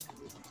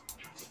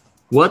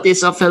What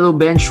is up, fellow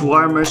bench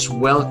warmers?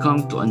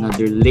 Welcome to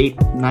another late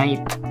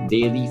night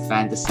daily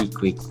fantasy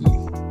quickie.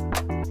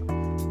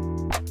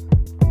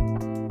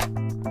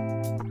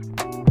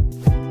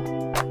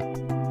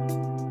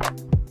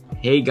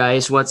 Hey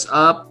guys, what's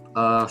up?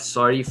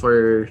 Sorry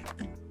for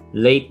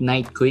late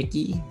night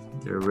quickie.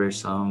 There were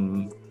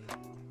some.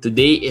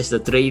 Today is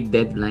the trade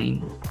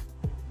deadline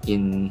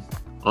in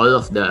all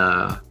of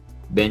the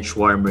bench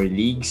warmer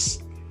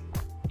leagues,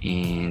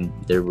 and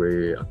there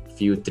were a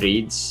few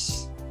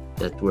trades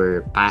that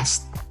were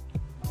passed.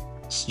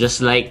 It's just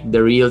like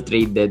the real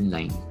trade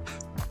deadline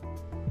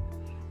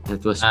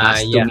that was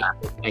passed to me.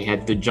 I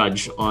had to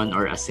judge on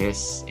or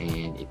assess,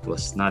 and it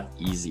was not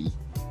easy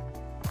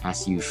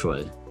as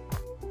usual.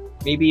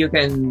 Maybe you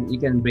can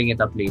bring it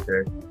up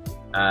later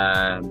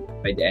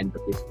by the end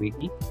of this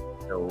quickie.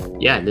 So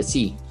yeah, let's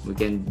see. We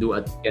can do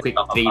a quick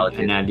trade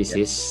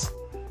analysis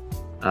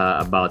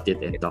about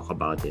it and talk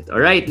about it. All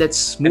right,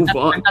 let's move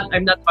on.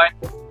 I'm not part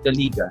of the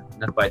league.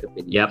 Not part of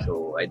the league. Yep.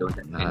 So I don't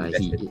have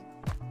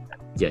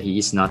he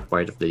is not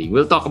part of the league.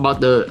 We'll talk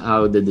about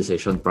how the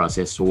decision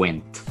process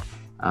went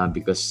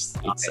because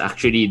it's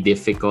actually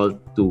difficult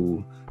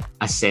to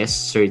assess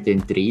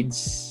certain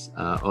trades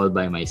all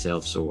by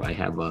myself. So I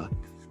have a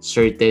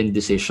certain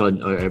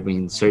decision,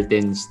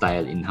 certain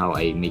style in how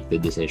I make the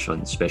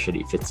decision,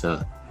 especially if it's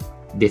a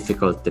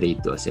difficult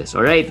trade to assess.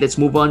 All right, let's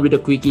move on with the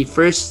quickie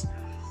first.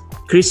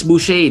 Chris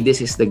Boucher,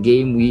 this is the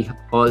game we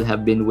all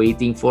have been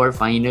waiting for.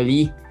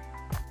 Finally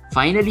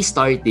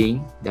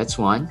starting. That's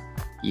one.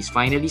 He's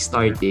finally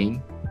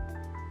starting.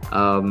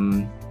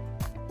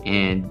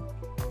 And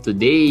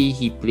today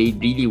he played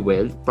really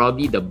well.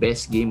 Probably the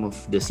best game of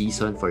the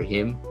season for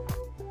him.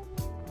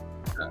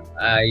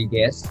 I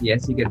guess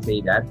yes, you can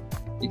say that.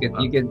 You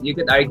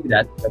could argue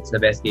that that's the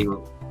best game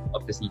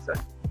of the season.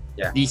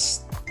 Yeah. At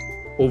least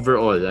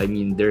overall, I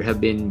mean, there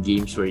have been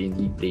games where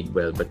he played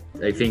well, but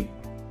I think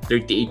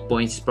 38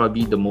 points is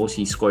probably the most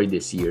he scored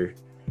this year.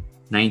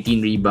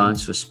 19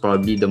 rebounds was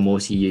probably the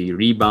most he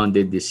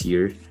rebounded this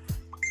year.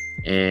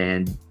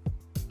 And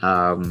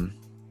Boucher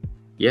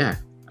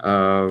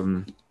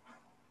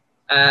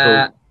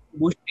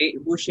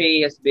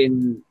has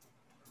been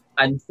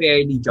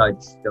unfairly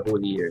judged the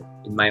whole year,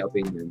 in my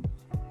opinion.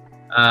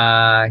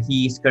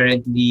 He's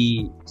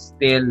currently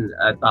still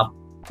a top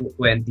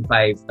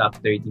 25, top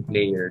 30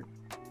 player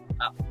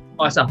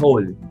as a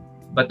whole.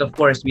 But of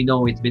course, we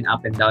know it's been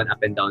up and down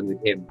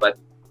with him. But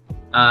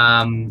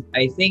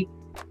I think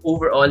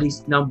overall,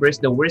 his numbers,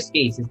 the worst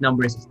case, his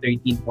numbers is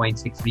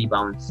 13.6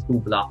 rebounds, 2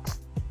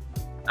 blocks,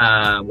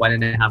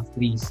 1.5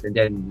 threes, and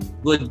then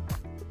good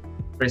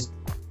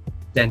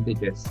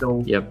percentages.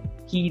 So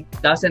he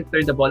doesn't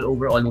turn the ball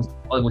over almost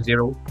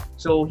zero.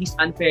 So he's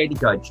unfairly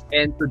judged.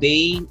 And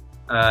today,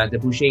 the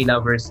Boucher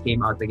lovers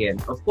came out again.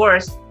 Of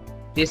course,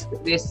 this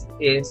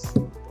is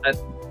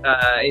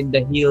in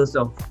the heels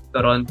of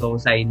Toronto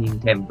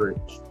signing Khem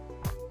Birch.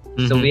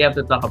 Mm-hmm. So we have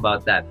to talk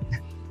about that.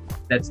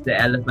 That's the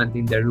elephant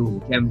in the room.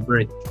 Khem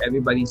Birch.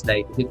 Everybody's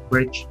like, is it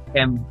Birch?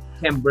 Khem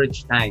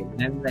Birch time.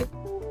 And I'm like,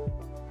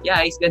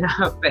 yeah, he's gonna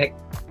affect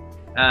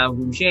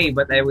Boucher,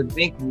 but I would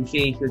think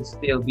Boucher should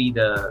still be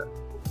the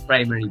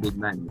primary big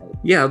man. Right?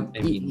 Yeah,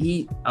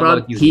 he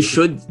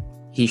should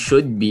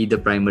be the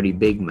primary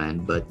big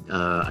man, but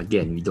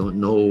again, we don't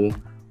know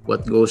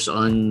what goes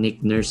on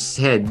Nick Nurse's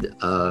head.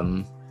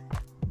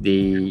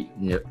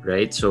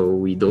 Right? So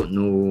we don't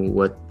know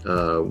what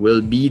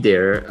will be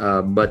there.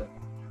 But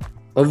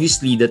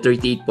obviously, the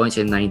 38 points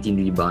and 19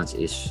 rebounds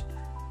is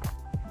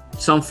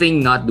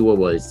something not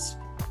doable. It's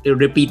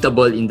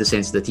repeatable in the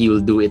sense that he will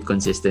do it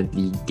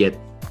consistently, get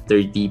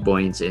 30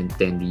 points and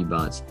 10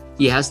 rebounds.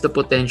 He has the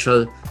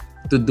potential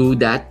to do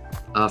that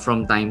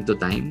from time to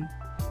time.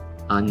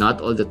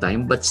 Not all the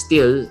time, but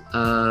still,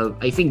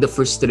 I think the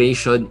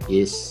frustration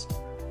is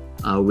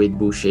with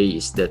Boucher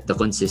is that the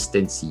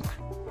consistency.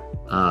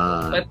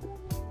 But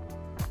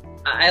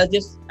I'll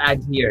just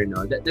add here,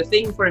 the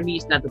thing for me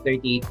is not the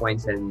 38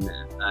 points and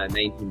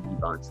 19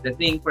 rebounds. The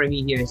thing for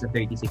me here is the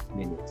 36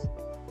 minutes.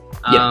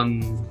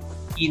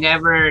 He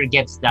never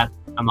gets that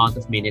amount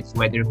of minutes,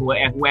 whether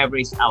whoever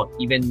is out.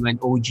 Even when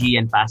OG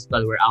and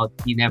Pascal were out,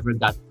 he never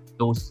got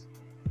those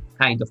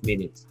kind of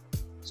minutes.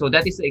 So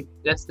that's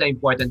the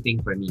important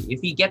thing for me.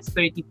 If he gets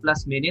 30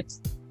 plus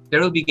minutes,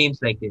 there will be games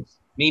like this.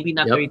 Maybe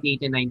not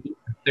 38 and 19,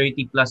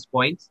 30 plus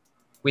points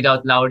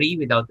without Lowry,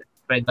 without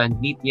Fred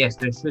VanVleet. Yes,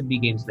 there should be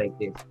games like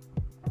this.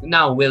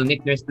 Now, will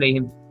Nick Nurse play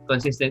him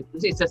consistent?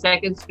 It's a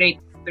second straight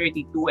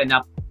 32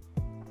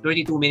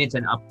 minutes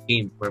and up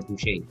game for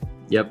Boucher.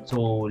 Yep.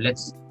 So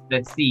let's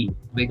see,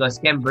 because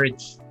Khem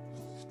Birch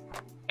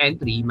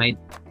entry might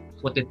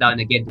put it down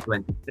again to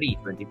 23,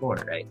 24,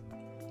 right?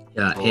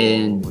 Yeah, so,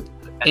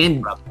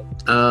 and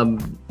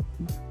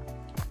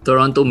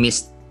Toronto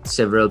missed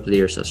several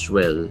players as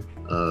well.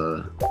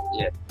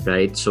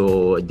 Right?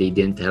 So they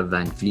didn't have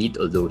VanVleet,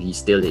 although he's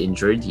still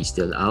injured, he's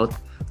still out.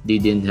 They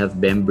didn't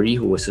have Bembry,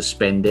 who was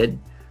suspended.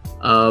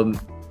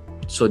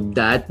 So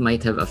that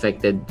might have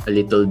affected a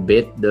little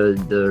bit the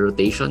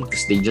rotation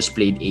because they just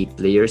played 8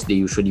 players. They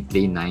usually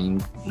play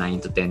 9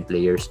 to 10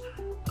 players.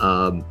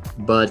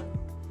 But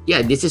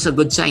yeah, this is a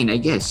good sign, I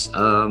guess.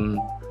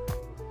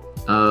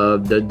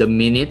 The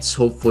minutes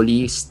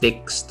hopefully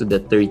sticks to the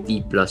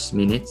 30 plus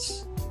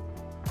minutes.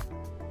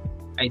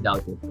 I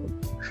doubt it.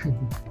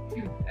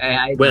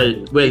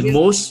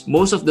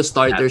 Most of the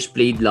starters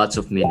played lots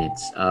of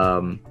minutes.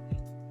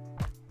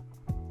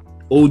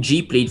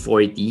 OG played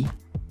 40.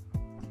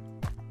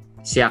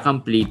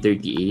 Siakam played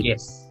 38.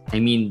 Yes. I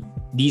mean,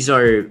 these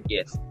are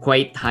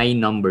quite high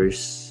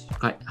numbers,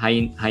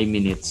 high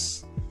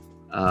minutes.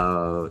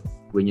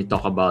 When you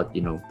talk about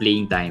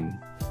playing time,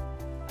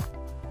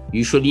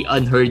 usually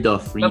unheard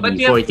of,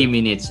 really, 40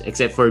 minutes,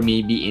 except for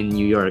maybe in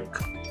New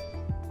York.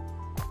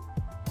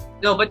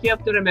 No, but you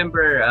have to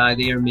remember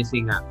they are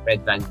missing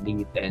Fred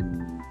VanVleet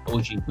and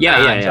OG.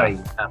 Sorry,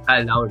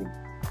 Kyle Lowry.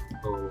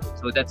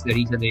 So that's the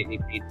reason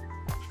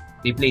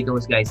they played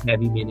those guys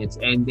heavy minutes,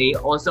 and they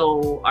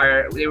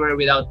were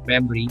without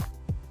Bembry,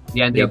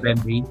 DeAndre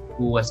Bembry,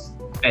 who was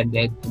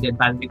suspended, and then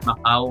Patrick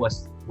Macau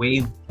was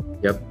waived.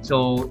 Yep.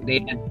 So they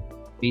had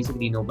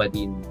basically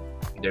nobody in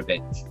their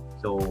bench.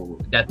 So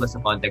that was the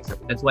context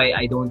of it. That's why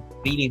I don't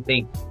really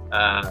think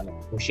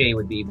Boucher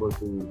would be able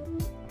to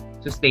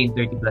sustain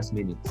 30 plus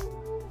minutes.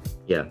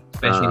 Yeah.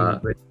 Especially when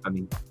first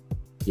coming.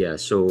 Yeah,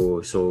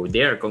 so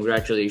there,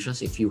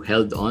 congratulations if you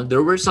held on.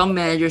 There were some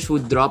managers who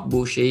dropped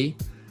Boucher.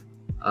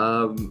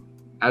 I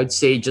would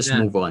say just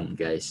move on,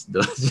 guys.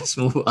 Just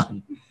move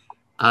on.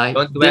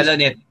 Don't dwell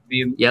on it.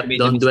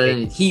 Don't dwell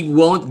on it. He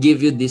won't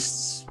give you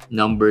these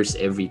numbers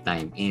every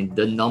time, and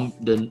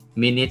the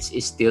minutes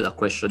is still a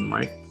question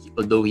mark.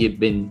 Although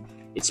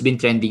it's been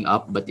trending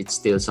up, but it's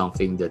still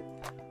something that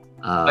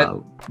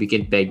we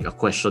can peg a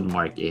question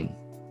mark in,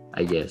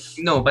 I guess.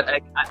 No, but I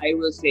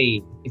will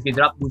say, if you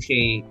drop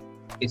Boucher,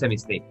 it's a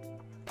mistake.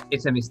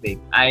 It's a mistake.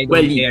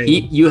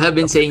 You have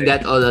been saying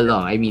that all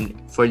along. I mean,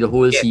 for the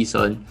whole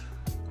season,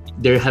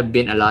 there have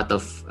been a lot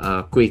of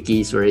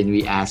quickies wherein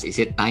we ask, is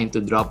it time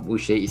to drop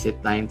Boucher? Is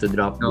it time to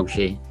drop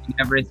Boucher? He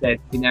never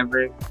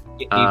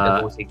gave the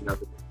go signal.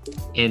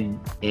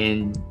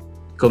 And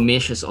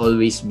Komish has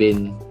always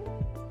been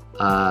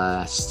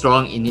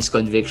strong in his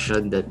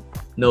conviction that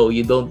no,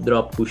 you don't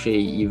drop Boucher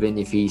even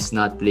if he's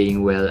not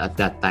playing well at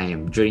that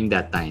time, during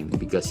that time,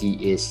 because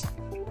he is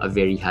a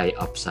very high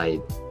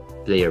upside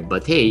player.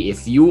 But hey,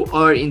 if you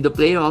are in the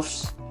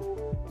playoffs,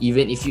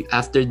 even if you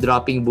after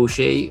dropping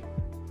Boucher,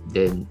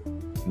 then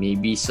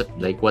maybe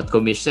like what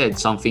Komish said,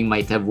 something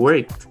might have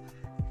worked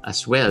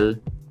as well,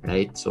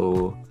 right?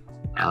 So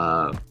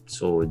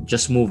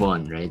just move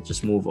on, right?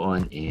 Just move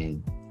on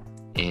and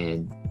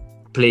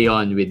play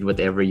on with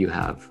whatever you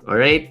have. All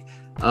right.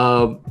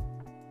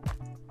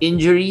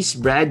 Injuries.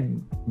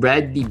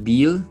 Bradley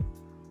Beal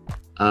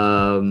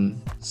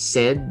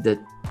said that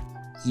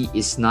he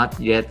is not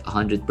yet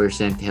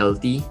 100%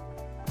 healthy.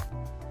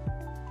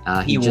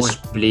 He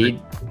just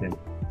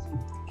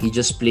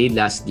played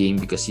last game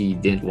because he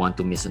didn't want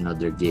to miss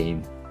another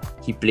game.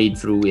 He played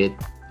through it,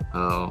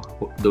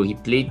 though he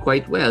played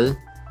quite well.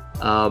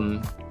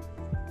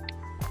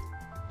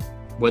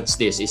 What's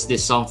this? Is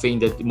this something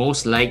that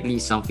most likely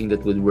something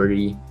that would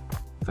worry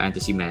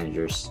fantasy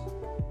managers?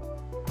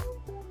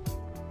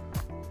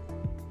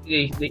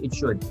 It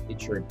should.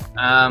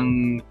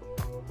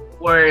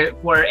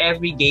 For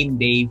every game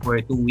day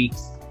for 2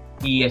 weeks,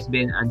 he has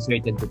been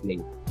uncertain to play.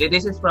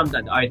 This is from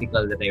the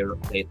article that I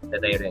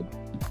read.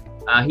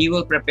 He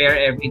will prepare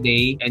every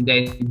day, and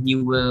then he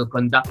will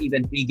conduct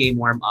even pre-game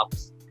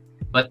warm-ups.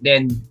 But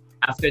then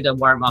after the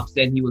warm-ups,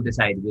 then he will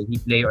decide will he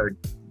play or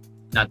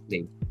not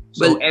play.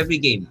 So every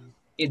game,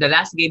 in the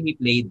last game he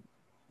played,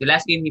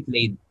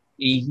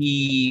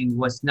 he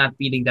was not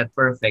feeling that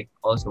perfect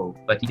also,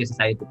 but he just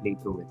decided to play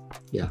through it.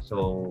 Yeah.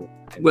 So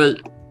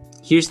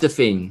here's the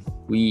thing.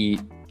 We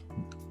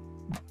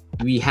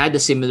had a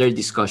similar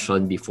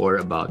discussion before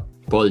about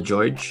Paul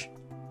George.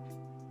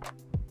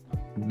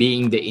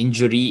 Being the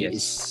injury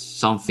is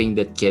something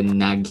that can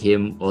nag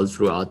him all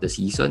throughout the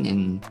season.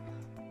 And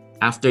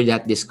after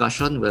that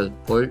discussion,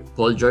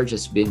 Paul George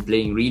has been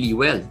playing really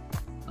well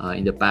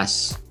in the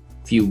past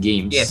few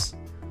games. Yes.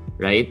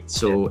 Right?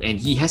 So, and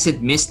he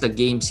hasn't missed a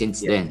game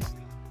since then.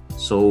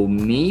 So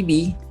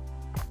maybe,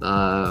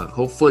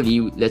 hopefully,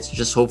 let's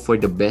just hope for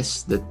the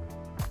best that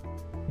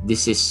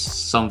this is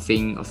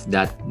something of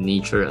that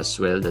nature as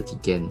well, that he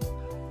can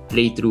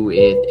play through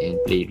it and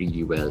play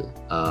really well.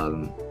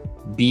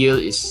 Beal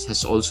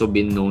has also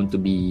been known to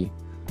be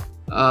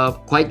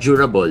quite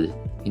durable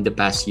in the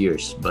past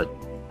years, but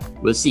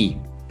we'll see.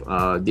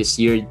 This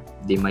year,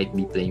 they might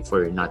be playing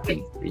for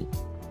nothing, really.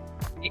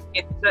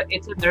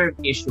 It's a nerve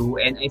issue,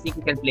 and I think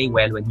he can play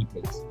well when he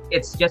plays.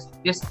 It's just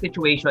this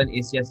situation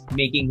is just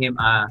making him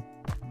a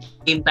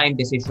game time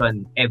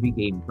decision every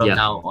game from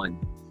now on.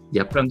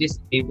 Yep. From this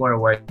day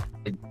forward,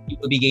 it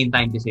will be game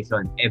time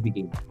decision every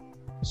game.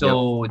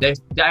 So the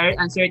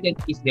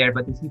uncertainty is there,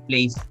 but if he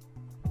plays,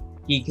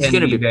 he can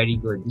be very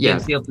good. He can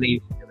still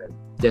play well.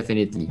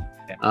 Definitely.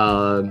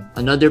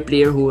 Another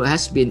player who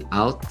has been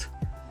out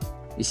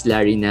is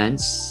Larry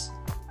Nance.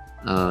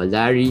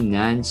 Larry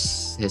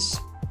Nance has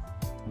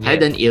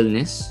had an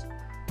illness,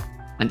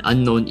 an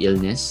unknown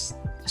illness,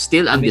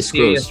 still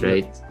undisclosed,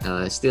 mysterious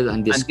right? Still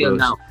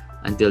undisclosed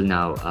until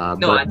now.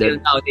 No, but until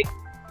now they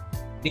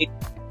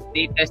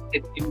they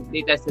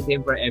tested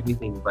him for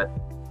everything, but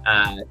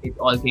it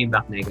all came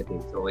back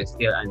negative, so it's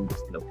still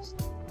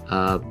undisclosed.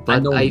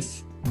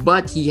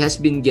 But he has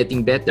been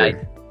getting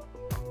better.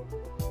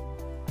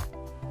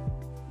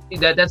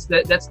 That's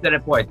the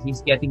report.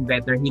 He's getting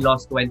better. He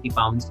lost 20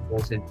 pounds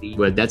supposedly.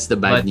 Well, that's the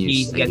bad news.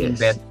 He's getting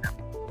better.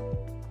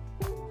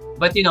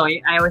 But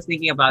I was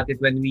thinking about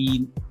it when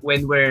we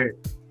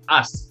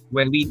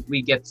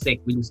get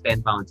sick, we lose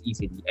 10 pounds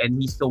easily,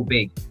 and he's so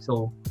big.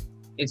 So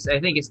I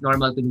think it's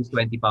normal to lose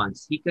 20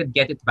 pounds. He could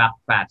get it back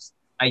fast.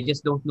 I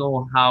just don't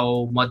know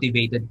how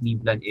motivated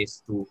Cleveland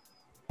is to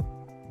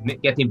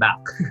get him back.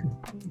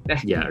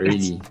 Yeah,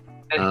 really.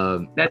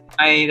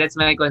 That's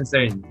my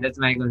concern. That's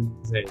my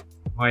concern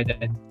more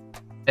than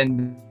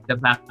the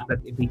fact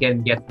that if he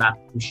can get back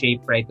to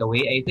shape right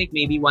away. I think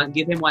maybe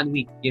give him 1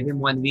 week. Give him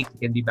 1 week, he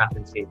can be back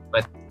in shape.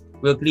 But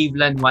will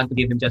Cleveland want to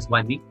give him just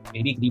 1 week?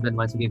 Maybe Cleveland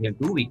wants to give him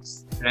 2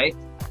 weeks, right?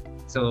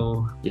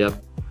 So yep,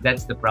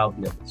 that's the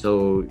problem.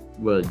 So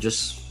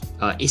just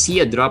is he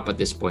a drop at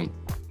this point,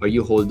 or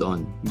you hold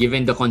on,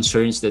 given the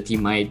concerns that he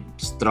might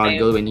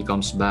struggle when he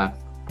comes back?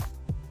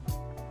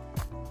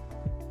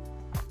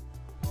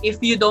 If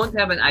you don't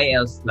have an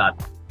IL slot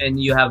and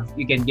you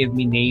can give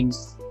me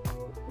names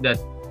that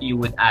you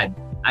would add,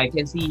 I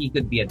can see he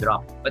could be a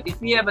drop. But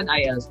if you have an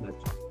IL slot,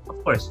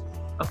 of course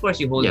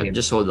you hold him.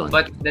 Just hold on.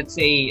 But let's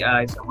say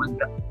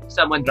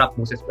someone drop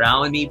Moses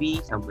Brown,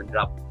 maybe someone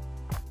drop,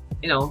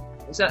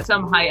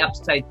 some high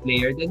upside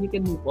player, then you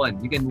can move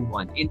on.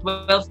 In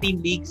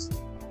 12-team leagues,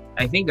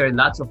 I think there are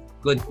lots of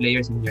good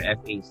players in your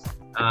FAs.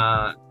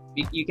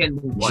 You can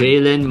move on.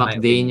 Jalen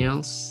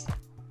McDaniels,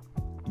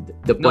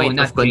 the point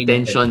of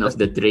contention of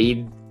the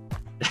trade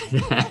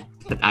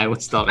that I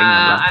was talking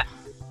about.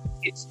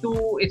 It's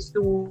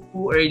too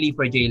early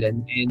for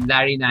Jalen, and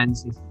Larry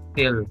Nance is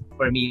still,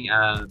 for me,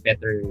 a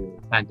better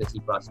fantasy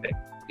prospect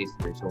this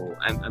year. So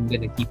I'm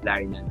gonna keep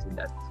Larry Nance in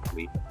that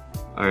situation.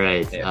 All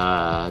right.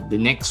 The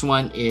next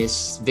one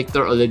is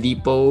Victor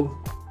Oladipo.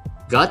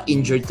 Got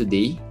injured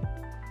today.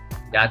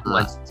 That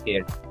one's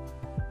scary.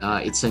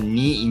 It's a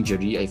knee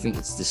injury. I think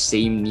it's the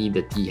same knee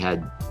that he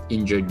had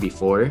injured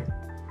before.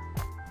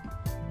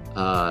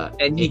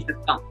 And he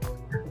just dunked.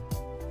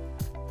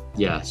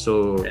 Yeah,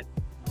 so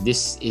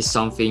this is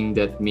something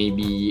that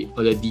maybe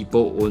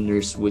Oladipo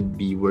owners would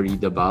be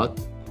worried about,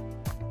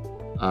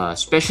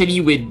 especially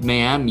with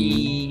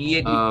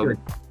Miami.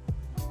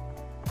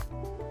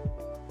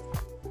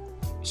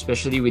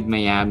 Especially with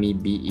Miami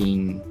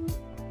being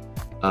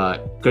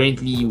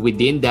currently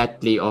within that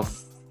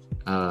playoff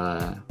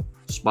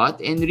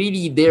spot, and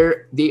really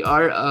they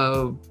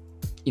are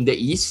in the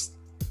East,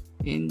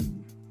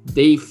 and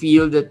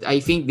I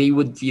think they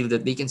would feel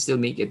that they can still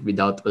make it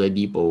without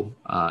Oladipo,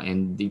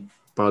 and they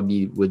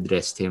probably would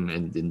rest him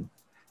and then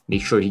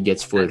make sure he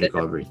gets full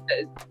recovery.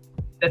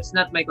 That's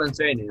not my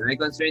concern. My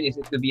concern is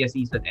it could be a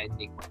season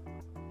ending.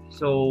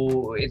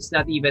 So it's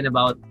not even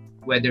about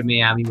whether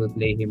Miami will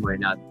play him or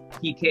not.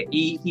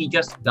 He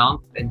just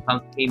dunked and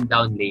came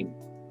down lame.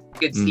 You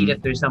could see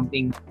that there's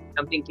something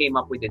came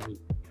up with the knee.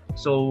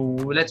 So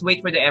let's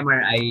wait for the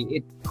MRI.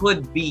 It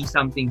could be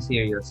something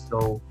serious.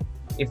 So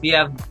if you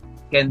have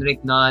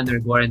Kendrick Nunn or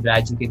Goran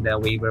Dragic in the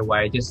waiver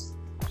wire, just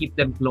keep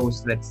them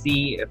close. Let's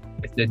see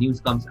if the news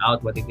comes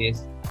out what it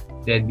is,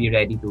 then be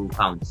ready to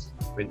pounce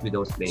with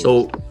those players.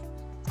 So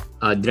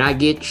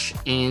Dragic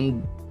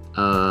and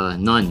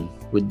Nunn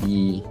would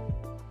be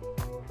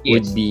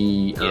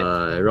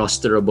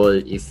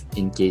rosterable if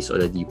in case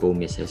Oladipo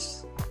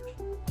misses.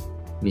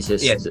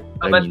 Yes,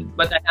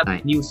 but I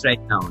have news right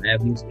now. I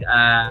have news.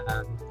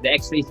 The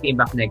X-rays came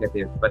back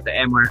negative, but the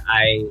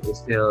MRI is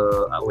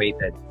still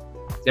awaited.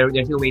 They're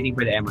still waiting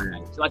for the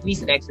MRI. So at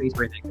least the X-rays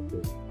were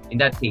negative in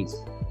that case.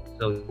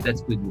 So that's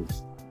good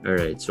news. All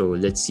right. So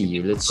let's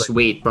see. Let's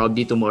wait.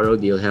 Probably tomorrow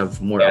they'll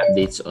have more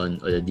updates on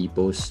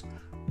Oladipo's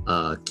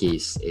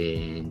case,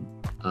 and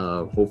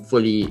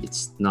hopefully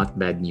it's not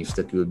bad news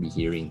that we'll be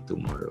hearing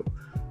tomorrow.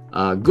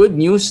 Good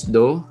news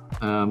though,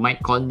 Mike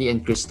Conley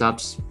and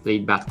Kristaps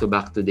played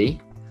back-to-back today,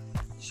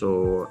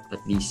 so at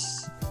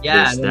least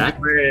there's that.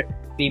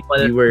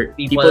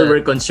 People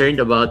were concerned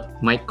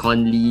about Mike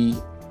Conley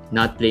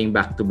not playing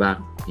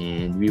back-to-back,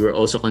 and we were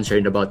also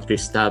concerned about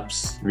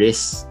Kristaps'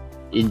 wrist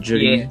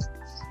injury.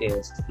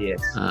 Yes.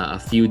 A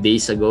few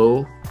days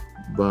ago,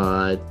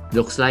 but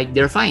looks like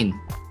they're fine.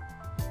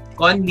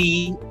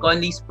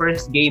 Conley's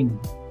first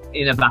game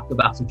in a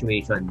back-to-back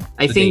situation.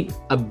 I think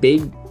a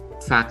big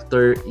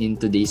factor in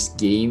today's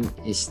game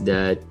is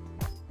that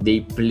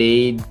they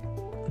played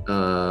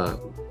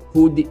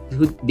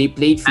they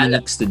played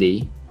Phoenix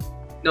today.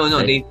 No,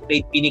 right? They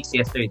played Phoenix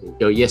yesterday.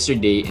 So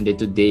yesterday, and then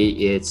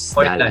today it's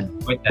Portland.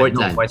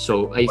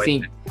 So I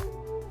think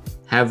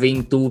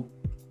having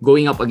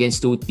going up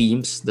against two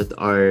teams that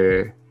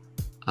are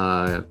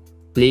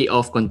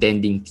playoff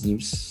contending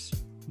teams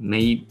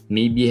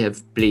maybe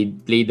have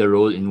played a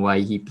role in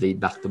why he played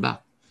back to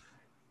back.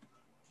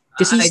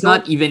 Because he's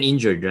not even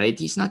injured, right?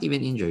 He's not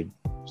even injured.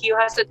 he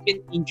hasn't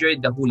been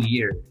injured the whole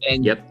year,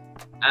 and Yep.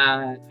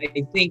 I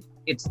think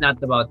it's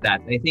not about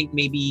that. I think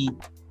maybe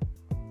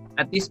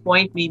at this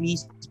point, maybe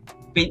he's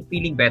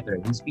feeling better.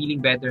 He's feeling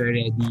better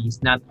already.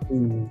 He's not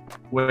too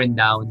worn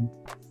down.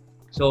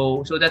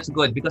 So that's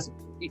good, because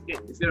if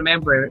you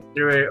remember,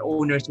 there were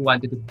owners who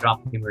wanted to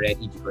drop him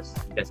already because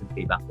he doesn't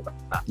play back to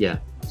back. Yeah.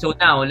 So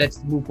now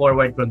let's move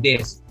forward from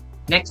this.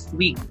 Next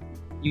week,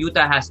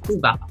 Utah has 2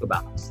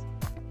 back-to-backs.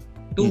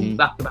 2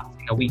 back-to-backs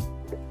in a week.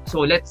 So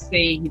let's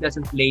say he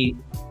doesn't play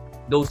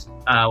those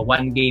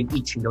 1 game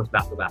each in those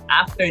back-to-back.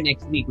 After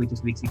next week, which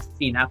is week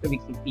 16, after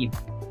week 16,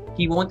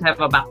 he won't have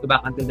a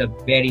back-to-back until the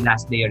very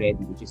last day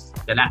already, which is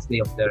the last day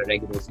of the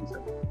regular season.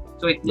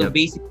 So it will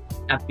basically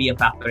not be a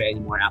factor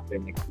anymore after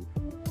next week.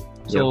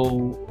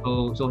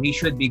 So he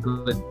should be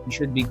good. He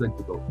should be good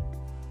to go.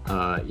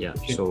 Yeah.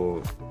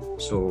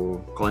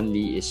 So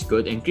Conley is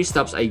good, and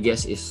Kristaps, I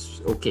guess,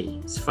 is okay.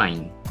 It's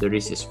fine. The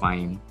wrist is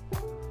fine.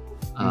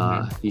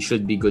 He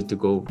should be good to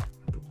go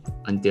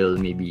until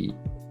maybe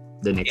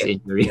the next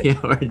injury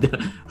or the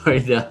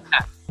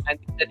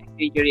Until the next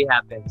injury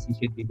happens, he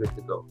should be good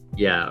to go.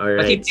 Yeah. All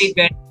right. But he played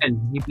very well.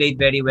 He played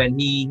very well.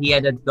 He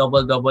had a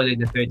double in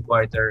the third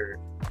quarter.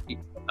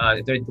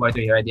 The third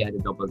quarter, he already had a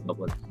double.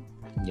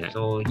 Yeah.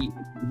 So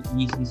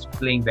he's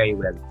playing very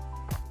well.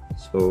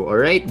 So, all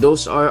right,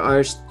 those are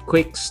our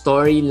quick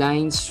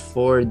storylines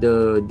for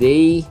the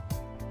day.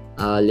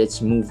 Let's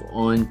move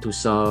on to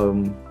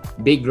some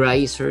big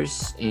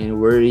risers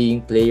and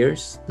worrying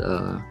players.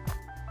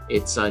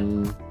 It's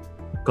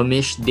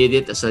Kamish did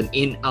it as an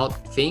in-out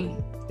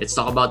thing. Let's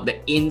talk about the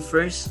in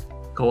first.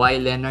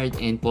 Kawhi Leonard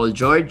and Paul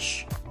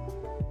George.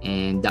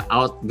 And the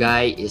out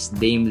guy is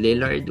Dame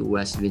Lillard, who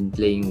has been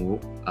playing...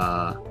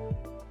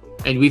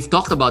 and we've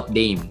talked about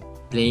Dame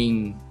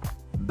playing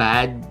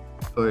bad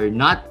or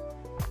not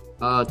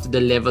to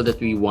the level that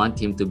we want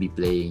him to be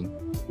playing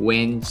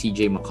when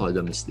CJ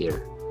McCollum is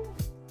there.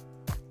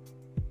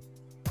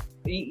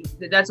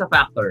 That's a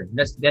factor.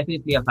 That's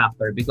definitely a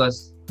factor,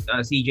 because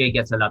CJ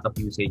gets a lot of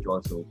usage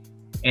also,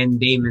 and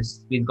Dame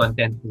has been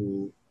content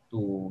to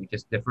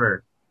just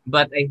defer.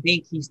 But I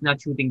think he's not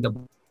shooting the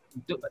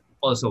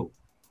also.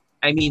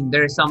 I mean,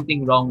 there's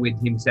something wrong with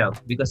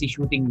himself, because he's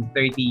shooting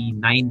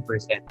 39%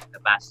 the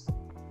past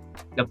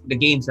the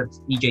games that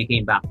CJ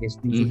came back. He's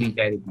been shooting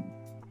terribly,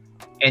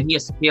 and he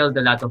has killed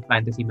a lot of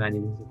fantasy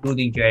managers,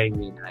 including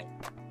Jeremy and I,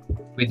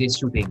 with his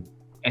shooting.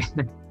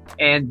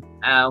 And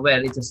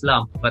well, it's a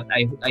slump, but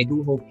I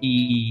do hope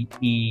he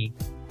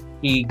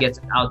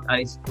gets out,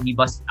 he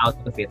busts out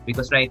of it,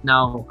 because right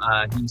now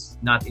he's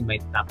not in my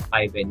top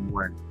 5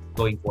 anymore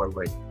going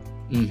forward.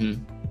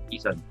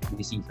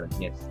 This season,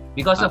 yes,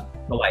 because of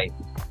Kawhi.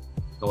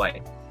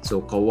 So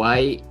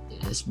Kawhi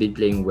has been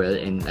playing well,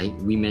 and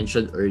we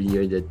mentioned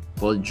earlier that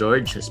Paul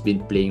George has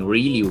been playing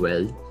really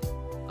well,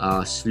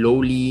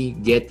 slowly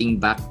getting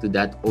back to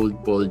that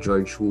old Paul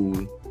George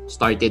who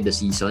started the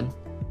season.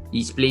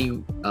 He's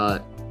playing.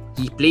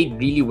 He played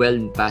really well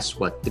in past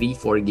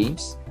 3-4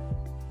 games.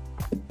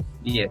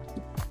 Yes,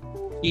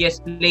 he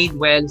has played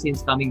well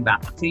since coming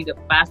back. Actually, the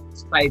past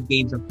 5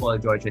 games of Paul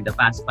George and the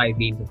past 5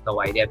 games of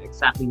Kawhi, they have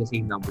exactly the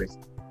same numbers.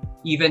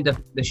 Even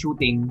the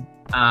shooting,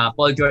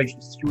 Paul George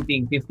is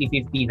shooting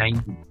 50-50,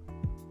 90.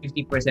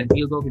 50%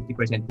 field goal,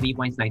 50% 3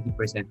 points,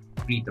 90%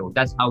 free throw.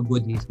 That's how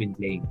good he's been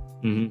playing.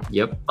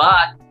 Yep.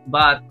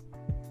 But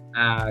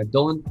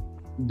don't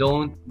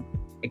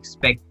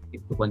expect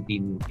it to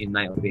continue, in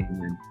my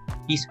opinion.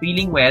 He's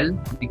feeling well,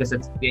 because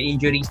the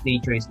injury's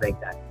nature is like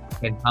that.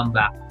 He can come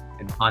back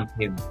and haunt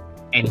him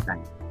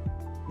anytime.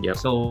 Yep.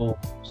 So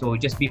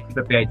just be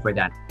prepared for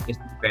that. If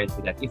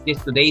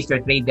today is your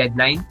trade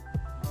deadline,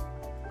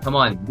 come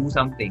on, do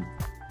something.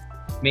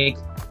 Make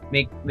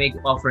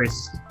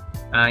offers,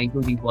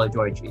 including Paul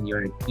George in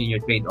your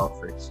trade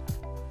offers.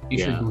 You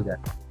should do that.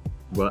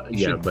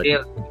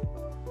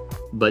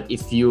 But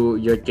if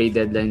your trade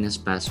deadline has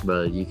passed,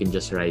 well, you can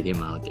just ride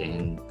him out,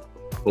 and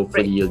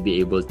hopefully you'll be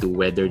able to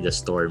weather the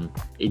storm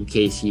in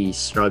case he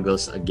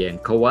struggles again.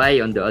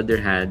 Kawhi, on the other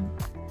hand,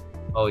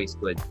 he's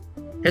good.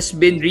 Has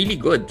been really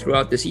good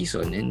throughout the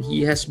season, and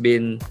he has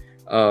been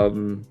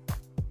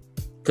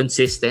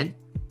consistent,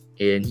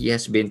 and he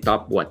has been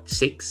top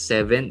 6,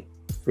 7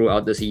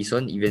 throughout the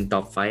season, even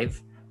top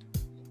 5.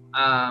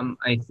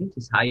 I think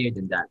he's higher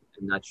than that.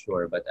 I'm not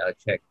sure, but I'll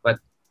check. But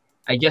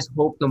I just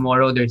hope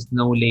tomorrow there's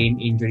no lame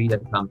injury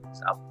that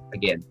comes up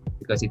again,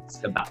 because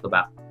it's a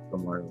back-to-back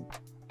tomorrow.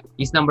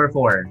 He's number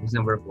 4. Kawhi is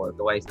number 4.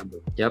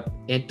 Yep.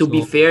 And to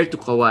be fair to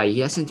Kawhi, he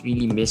hasn't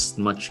really missed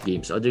much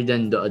games, other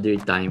than the other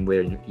time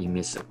where he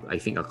missed, I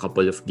think, a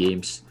couple of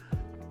games.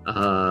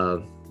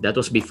 That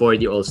was before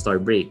the All-Star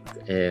break.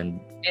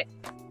 And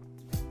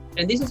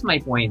this is my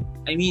point.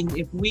 I mean,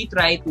 if we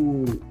try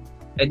to...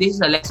 this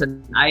is a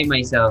lesson I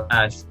myself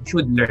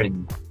should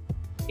learn.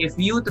 If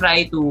you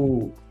try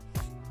to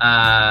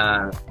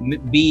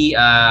be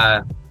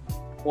a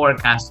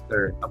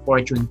forecaster, a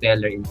fortune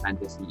teller in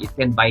fantasy, it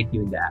can bite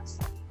you in the ass,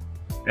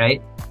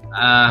 right?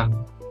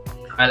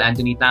 Carl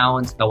Anthony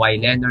Towns, Kawhi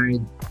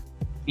Leonard,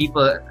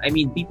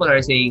 people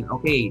are saying,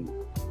 okay,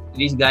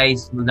 these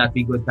guys will not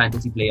be good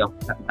fantasy playoff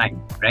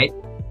time, right?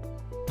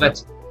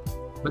 But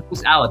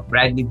who's out?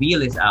 Bradley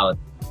Beal is out,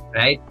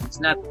 right? It's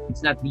not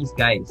these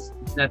guys.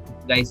 It's not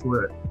guys who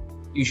are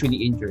usually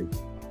injured.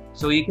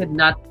 So you could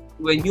not,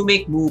 when you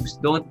make moves,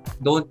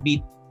 don't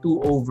be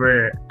too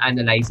over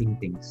analyzing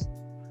things.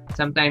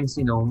 Sometimes,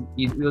 you know,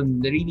 you will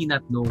really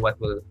not know what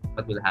will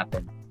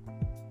happen.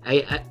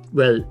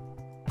 Well,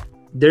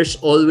 there's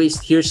always,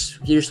 here's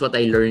what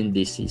I learned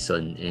this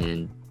season,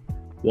 and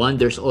one,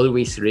 there's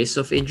always risk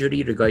of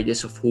injury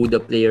regardless of who the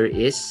player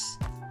is.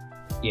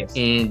 Yes.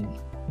 And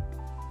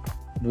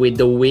with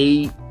the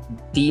way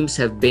teams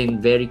have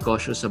been very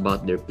cautious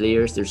about their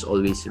players, there's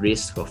always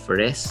risk of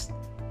rest.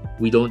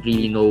 We don't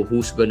really know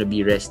who's gonna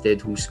be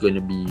rested, who's gonna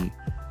be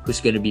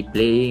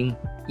playing.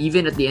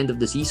 Even at the end of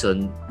the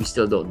season, we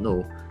still don't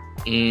know.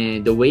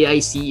 And the way I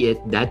see it,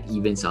 that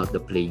evens out the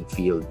playing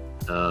field.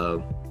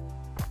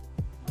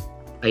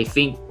 I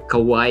think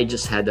Kawhi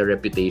just had a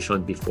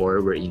reputation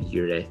before wherein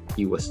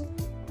he was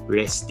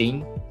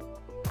resting.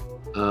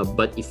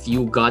 But if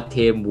you got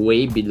him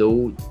way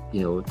below,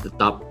 you know, the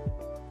top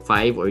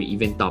 5 or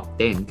even top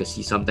 10, because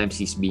sometimes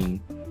he's being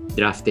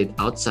drafted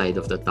outside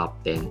of the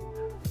top 10.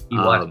 He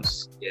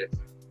was, yes.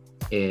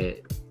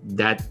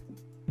 That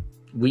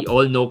we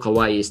all know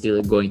Kawhi is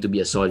still going to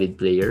be a solid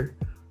player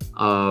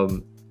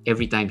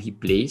every time he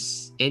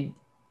plays. And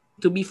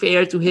to be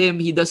fair to him,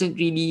 he doesn't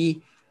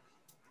really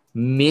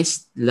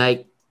miss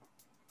like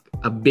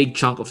a big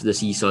chunk of the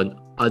season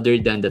other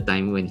than the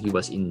time when he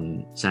was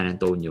in San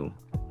Antonio.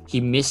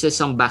 He misses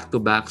some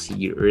back-to-backs,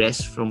 he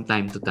rests from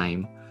time to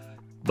time,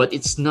 but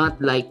it's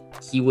not like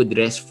he would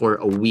rest for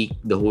a week,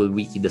 the whole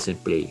week he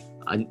doesn't play,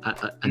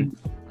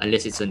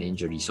 unless it's an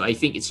injury. So I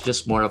think it's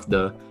just more of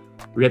the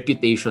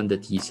reputation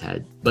that he's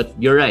had. But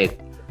you're right,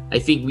 I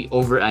think we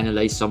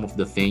overanalyze some of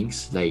the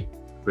things like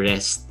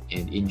rest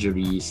and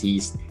injuries.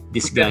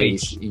 This guy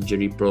is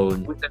injury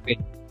prone.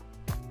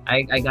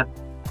 I got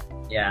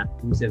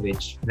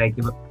Vucevic, like,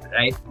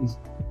 right?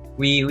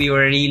 We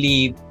were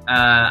really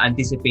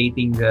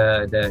anticipating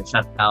the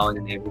shutdown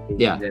and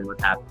everything, and then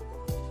what happened,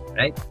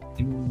 right?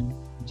 I mean,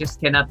 just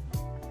cannot.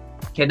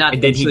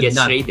 And then he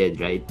gets traded,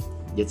 right?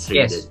 Gets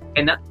traded. Yes,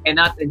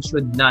 cannot and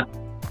should not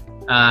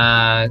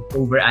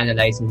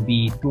overanalyze and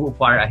be too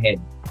far ahead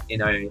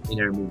in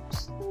our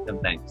moves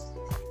sometimes.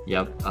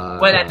 Yep.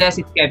 Well, unless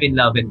it's Kevin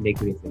Love and Blake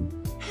Griffin.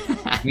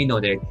 We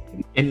know that.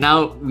 And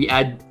now we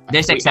add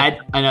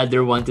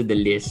another one to the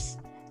list.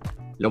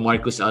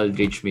 LaMarcus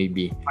Aldridge,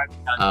 maybe.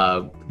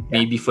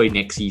 Maybe for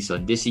next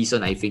season. This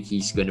season, I think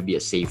he's going to be a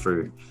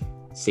safer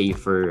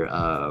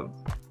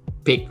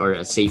pick or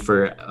a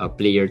safer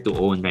player to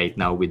own right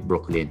now with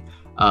Brooklyn.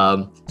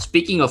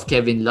 Speaking of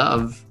Kevin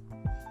Love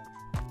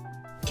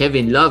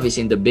is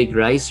in the big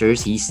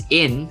risers. He's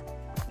in,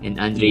 and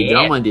Andre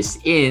Drummond is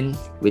in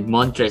with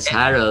Montrezl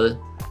Harrell,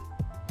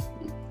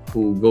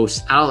 who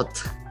goes out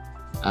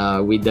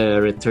with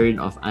the return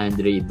of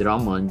Andre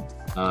Drummond.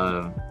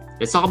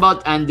 Let's talk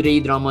about Andre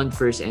Drummond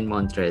first and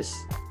Montrezl.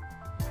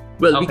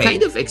 Well, we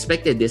kind of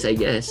expected this, I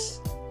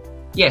guess.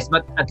 Yes,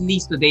 but at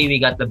least today we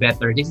got the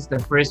better. This is the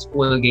first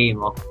full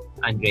game of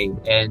Andre,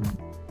 and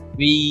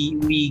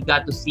we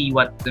got to see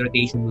what the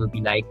rotation will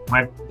be like.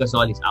 Marc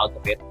Gasol is out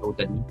of it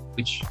totally,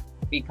 which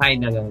we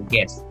kind of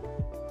guessed.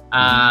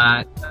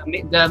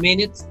 The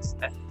minutes,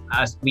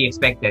 as we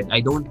expected, I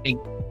don't think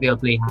they'll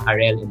play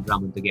Harrell and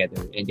Drummond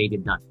together, and they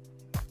did not.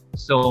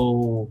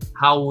 So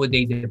how would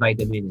they divide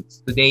the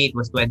minutes? Today it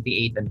was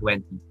 28 and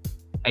 20.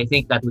 I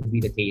think that would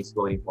be the case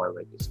going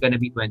forward. It's going to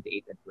be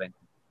 28 and 20.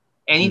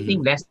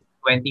 Anything less than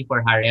 20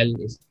 for Harrell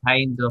is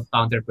kind of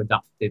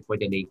counterproductive for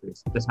the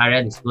Lakers, because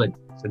Harrell is good.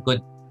 He's a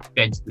good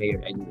bench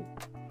player anyway.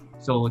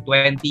 So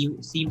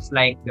 20 seems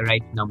like the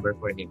right number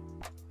for him.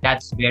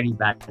 That's very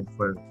bad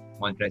for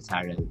Montrezl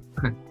Harrell.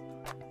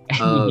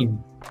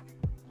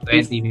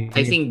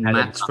 I think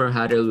max for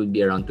Harrell would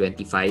be around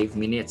 25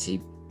 minutes. He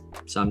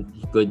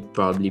could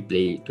probably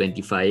play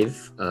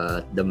 25,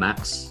 the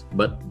max.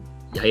 But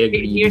I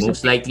agree.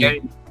 Most likely,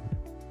 if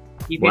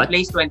he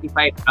plays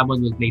 25,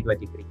 Drummond will play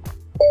 23.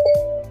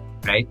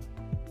 Right?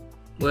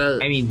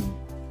 Well, I mean,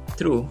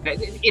 true.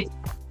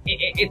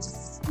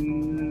 It's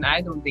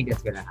I don't think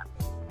that's gonna happen.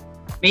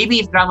 Maybe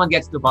if Drummond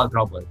gets to foul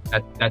trouble,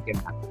 that can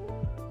happen.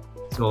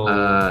 So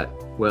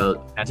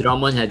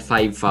Drummond had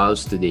 5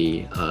 fouls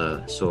today.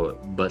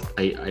 But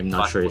I'm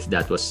not sure if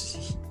that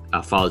was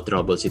a foul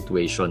trouble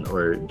situation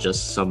or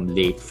just some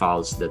late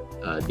fouls that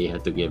they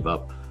had to give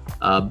up.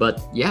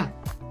 But yeah,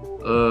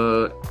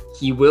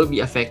 he will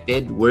be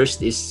affected.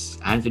 Worst is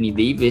Anthony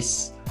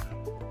Davis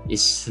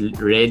is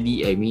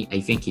ready. I mean, I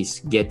think he's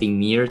getting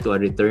near to a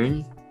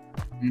return,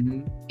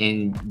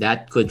 and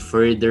that could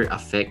further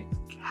affect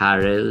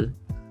Harrell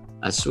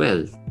as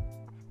well.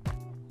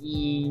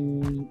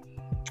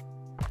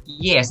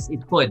 Yes,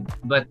 it could,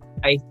 but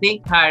I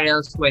think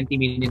Harrell's 20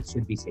 minutes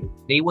should be safe.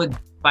 They would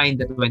find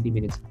the 20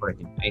 minutes for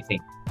him, I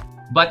think.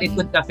 But it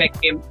could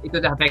affect him. It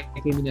could affect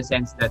him in the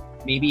sense that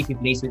maybe if he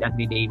plays with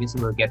Anthony Davis,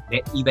 he will get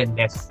even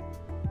less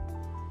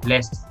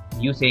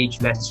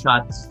usage, less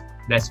shots,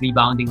 less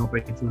rebounding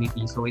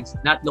opportunity. So it's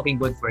not looking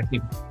good for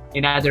him.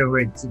 In other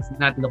words, it's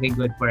not looking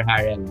good for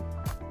Harrell.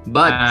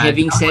 But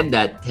having said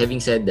that,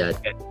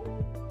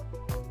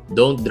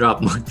 don't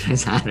drop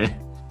Montrezl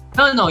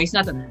Harrell. No, he's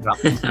not a drop.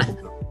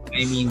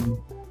 I mean,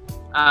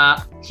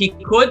 he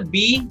could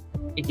be.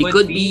 He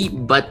could be,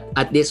 but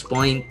at this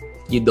point,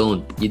 you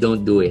don't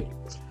do it.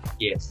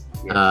 Yes.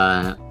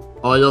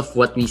 All of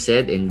what we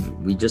said, and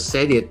we just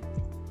said it,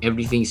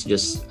 everything's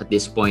just, at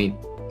this point,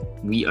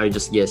 we are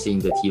just guessing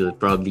that he'll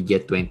probably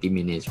get 20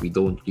 minutes. We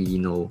don't really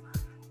know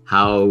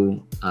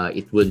how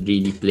it will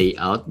really play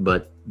out,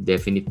 but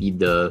definitely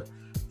the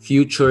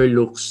future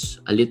looks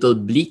a little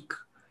bleak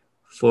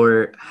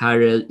for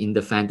Harrell in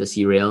the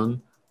fantasy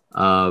realm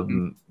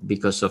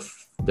because of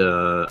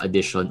the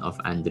addition of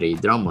Andre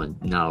Drummond.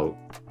 Now,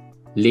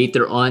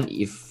 later on,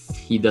 if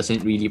he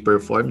doesn't really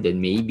perform,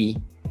 then maybe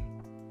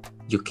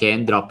you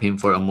can drop him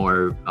for a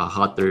more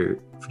hotter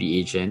free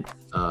agent.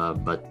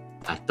 But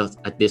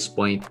at this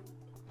point,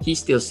 he's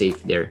still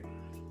safe there.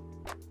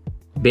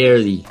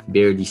 Barely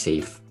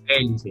safe.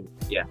 Barely safe,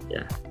 yeah.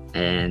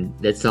 And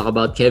let's talk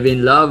about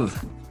Kevin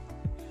Love.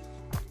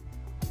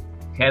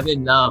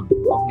 Kevin Love.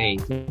 Okay,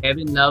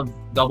 Kevin Love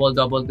double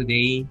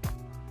today.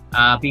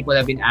 People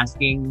have been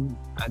asking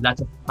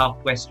lots of tough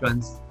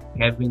questions.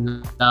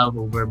 Kevin Love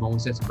over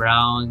Moses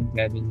Brown.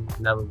 Kevin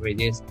Love over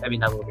this. Kevin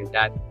Love over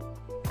that.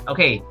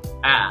 Okay,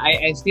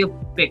 I still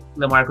pick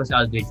LaMarcus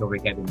Aldridge over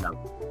Kevin Love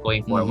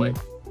going forward.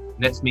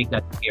 Let's make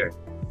that clear.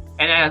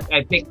 And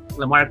I pick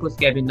LaMarcus,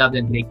 Kevin Love,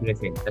 and Blake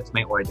Griffin. That's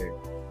my order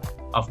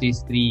of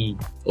these three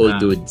old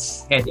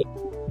dudes.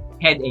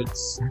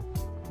 Headaches.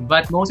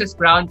 But Moses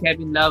Brown,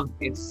 Kevin Love,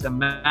 it's a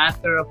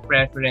matter of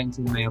preference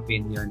in my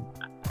opinion.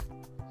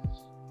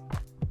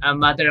 A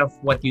matter of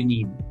what you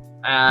need.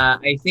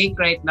 I think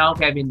right now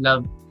Kevin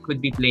Love could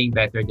be playing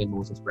better than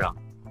Moses Brown.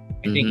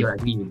 I think you'll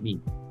agree with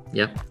me.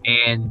 Yep.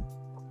 And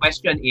the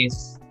question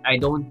is, I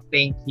don't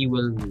think he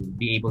will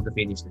be able to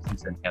finish the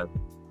season healthy.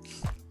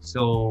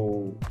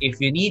 So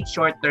if you need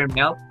short-term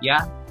help,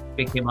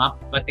 pick him up,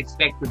 but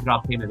expect to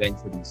drop him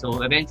eventually.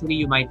 So eventually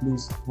you might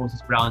lose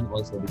Moses Brown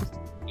also because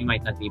you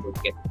might not be able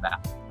to get him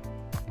back.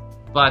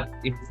 But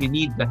if you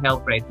need the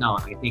help right now,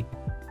 I think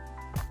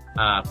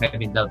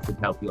Kevin Love could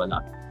help you a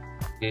lot.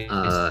 And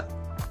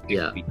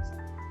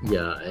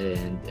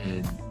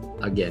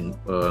again,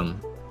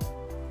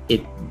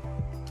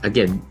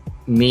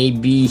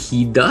 maybe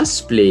he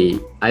does play.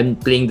 I'm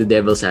playing the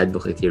devil's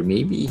advocate here.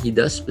 Maybe he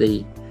does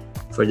play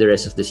for the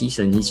rest of the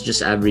season. He's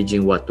just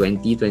averaging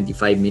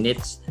 20-25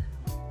 minutes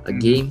a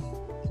game.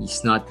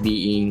 He's not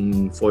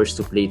being forced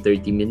to play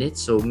 30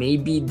 minutes. So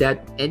maybe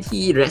that, and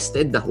he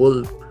rested the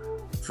whole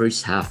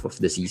first half of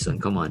the season.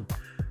 Come on.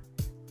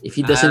 If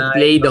he doesn't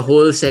play the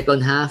whole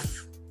second half,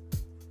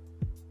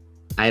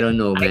 I don't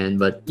know, man.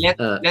 But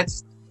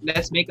let's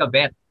make a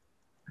bet.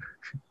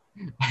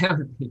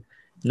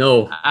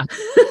 No.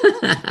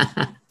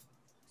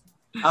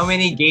 How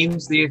many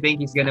games do you think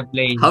he's gonna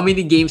play? How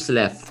many games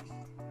left?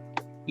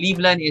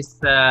 Cleveland is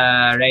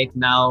right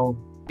now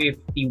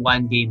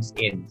 51 games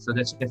in, so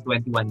that's just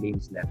 21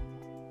 games left.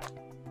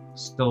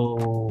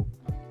 So,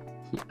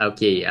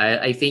 okay,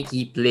 I think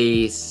he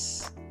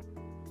plays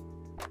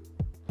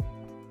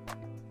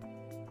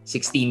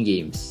 16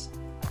 games.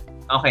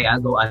 Okay,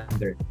 I'll go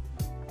under.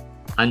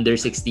 Under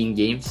 16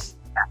 games?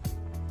 Yeah,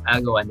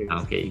 I'll go under.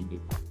 Okay.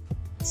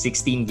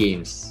 16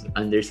 games.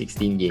 Under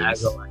 16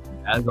 games.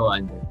 I'll go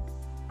under.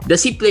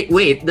 Does he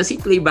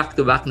play back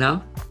to back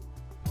now?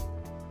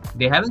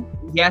 We haven't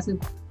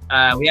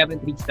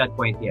reached that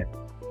point yet.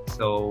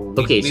 So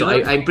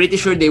I'm pretty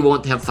sure they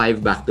won't have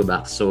 5 back to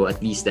back. So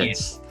at least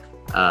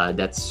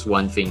that's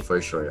one thing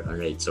for sure. All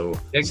right. So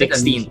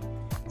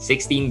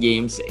 16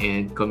 games,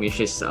 and Komish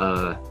is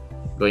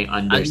going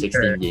under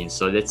 16 games.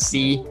 So let's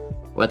see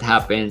what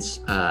happens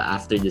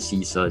after the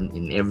season.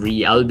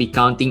 I'll be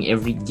counting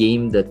every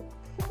game that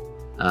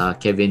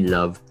Kevin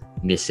Love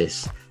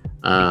misses.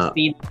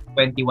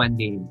 21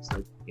 games.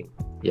 Okay.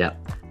 Yeah.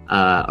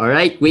 All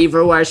right.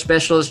 Waiver wire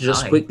specials.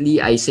 Just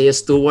quickly. Isaiah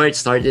Stewart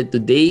started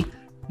today.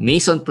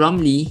 Mason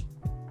Plumlee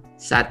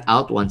sat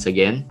out once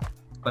again.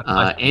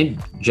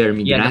 And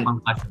Jeremy Grant.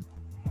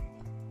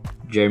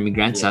 Jeremy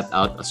Grant sat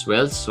out as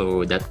well.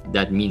 So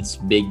that means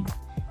big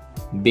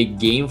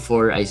game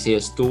for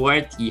Isaiah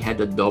Stewart. He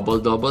had a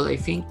double-double, I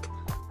think.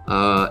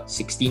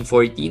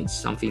 16-14,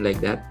 something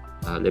like that.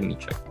 Let me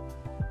check.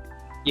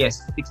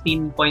 Yes,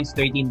 16 points,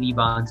 13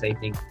 rebounds, I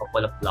think,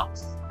 couple of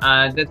blocks.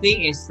 The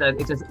thing is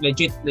that it's a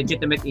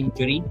legitimate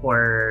injury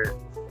for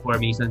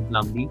Mason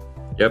Plumlee.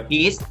 Yep.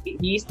 He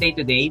is day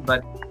to day,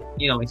 but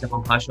it's a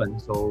concussion,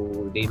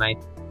 so they might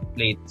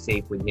play it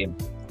safe with him.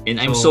 And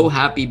I'm so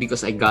happy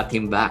because I got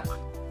him back.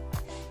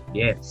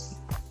 Yes.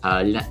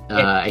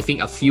 I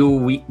think a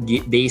few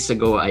days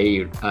ago,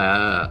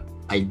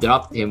 I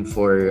dropped him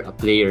for a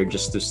player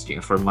just to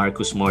stream for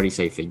Marcus Morris.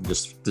 I think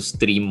just to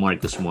stream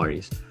Marcus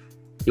Morris.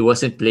 He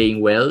wasn't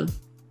playing well.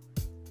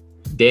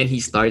 Then he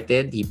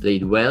started. He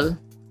played well.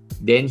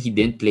 Then he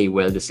didn't play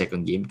well the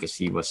second game because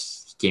he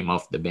came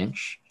off the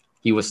bench.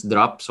 He was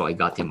dropped, so I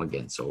got him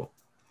again. So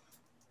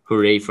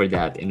Hooray for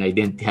that. And I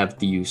didn't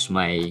have to use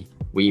my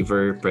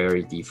waiver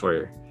priority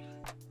for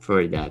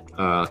that.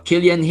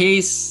 Killian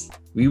Hayes,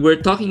 we were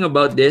talking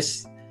about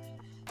this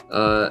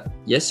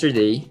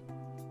yesterday.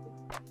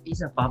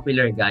 He's a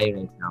popular guy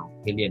right now,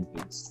 Killian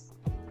Hayes.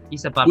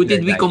 He's a Who popular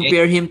did we guy.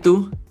 compare him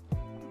to?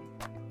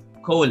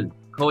 Cole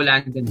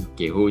Anthony.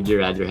 Okay, who would you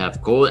rather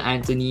have, Cole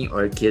Anthony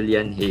or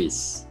Killian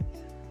Hayes?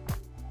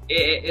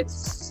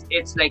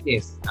 It's like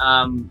this.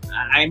 I'm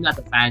not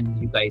a fan,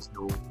 you guys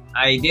know.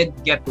 I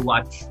did get to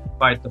watch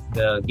part of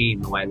the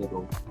game a while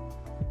ago.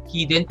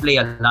 He didn't play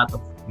a lot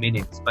of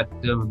minutes, but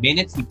the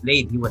minutes he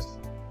played, he was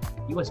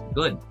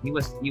good. He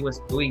was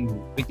doing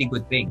pretty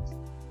good things.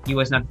 He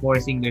was not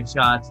forcing their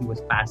shots. He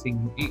was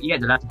passing. He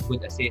had a lot of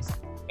good assists,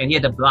 and he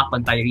had a block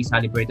on Tyrese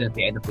Haliburton at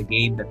the end of the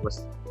game that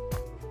was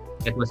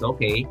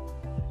okay.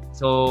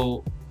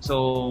 So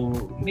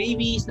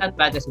maybe he's not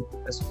bad as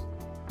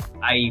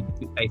I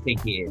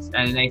think he is,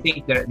 and I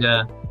think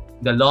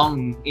the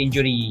long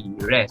injury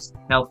rest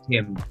helped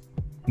him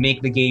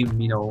make the game,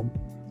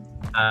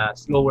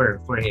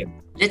 slower for him.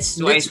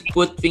 Let's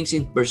put things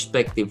in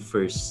perspective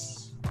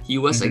first. He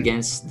was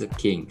against the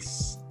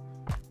Kings,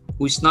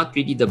 who's not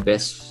really the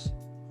best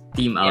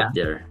team out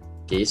there.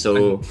 Okay,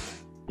 so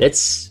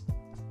let's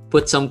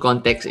put some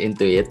context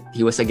into it.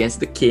 He was against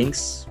the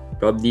Kings,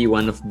 probably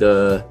one of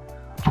the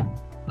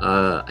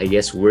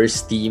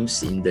worst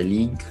teams in the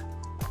league.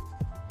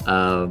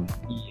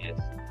 Yes.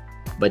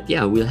 But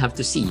yeah, we'll have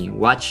to see.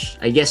 Watch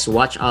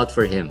out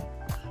for him.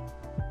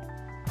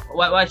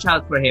 Watch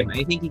out for him.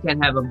 I think he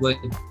can have a good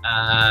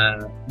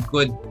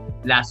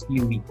last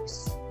few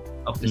weeks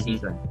of the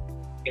season.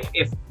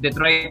 If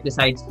Detroit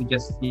decides to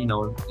just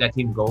let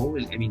him go,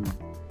 I mean,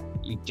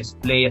 you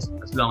just play as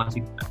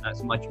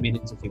much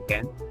minutes as you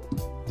can.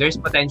 There's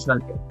potential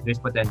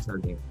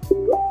there.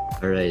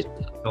 All right.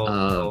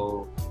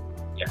 So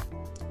yeah.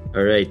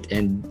 All right,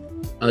 and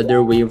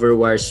other waiver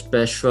wire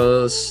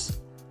specials.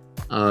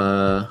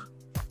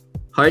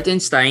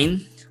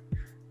 Hartenstein,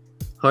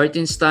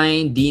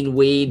 Dean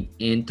Wade,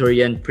 and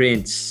Taurean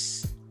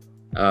Prince.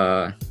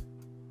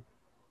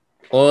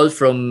 All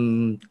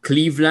from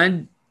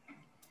Cleveland.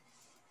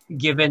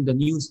 Given the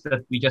news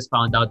that we just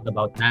found out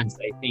about Nance,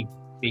 I think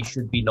they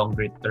should be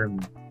longer term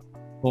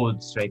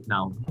holds right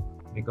now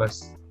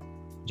because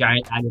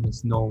Jarrett Allen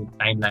has no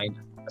timeline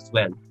as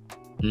well.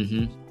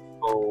 Mm-hmm.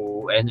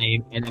 So and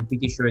I'm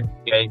pretty sure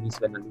Jeremy's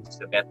gonna lose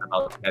the bet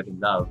about Kevin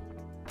Love.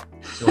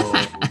 So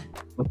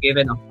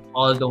given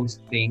all those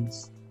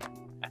things,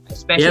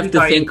 especially you have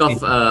to think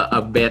of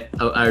a bet,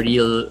 a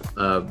real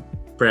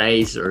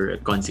price or a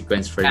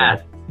consequence for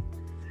that.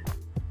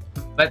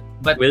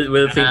 But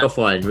we'll think of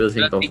one.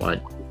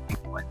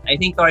 I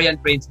think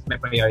Taurean Prince is my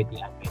priority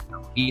right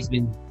now. He's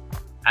been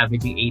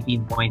averaging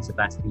 18 points the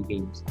past 3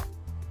 games,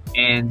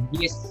 and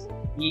he's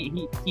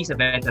a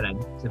veteran.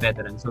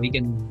 So he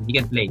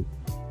can play.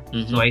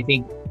 So I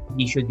think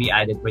he should be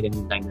added for the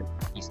meantime that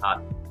he's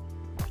hot.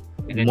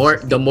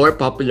 The more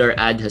popular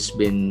ad has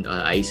been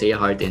Isaiah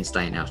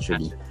Hartenstein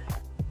actually.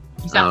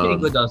 He's actually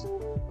good also.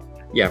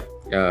 Yeah,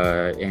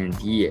 and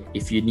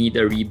if you need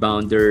a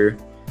rebounder,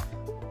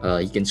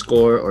 he can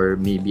score or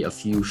maybe a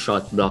few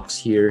shot blocks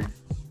here.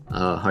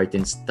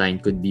 Hartenstein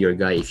could be your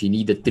guy. If you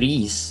need the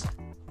threes,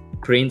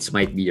 Prince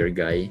might be your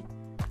guy.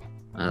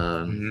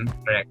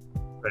 Correct.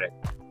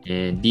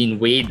 And Dean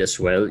Wade as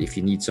well. If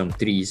you need some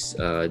threes,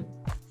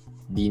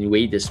 Dean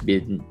Wade has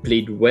been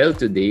played well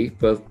today.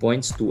 12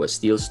 points, 2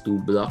 steals, 2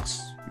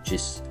 blocks, which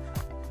is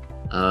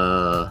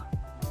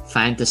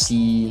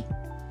fantasy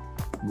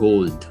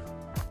gold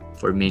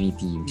for many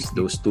teams.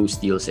 Those 2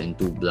 steals and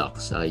 2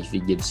 blocks. If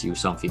he gives you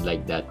something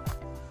like that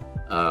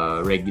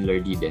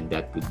regularly, then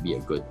that would be a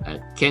good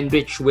ad.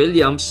 Kenrich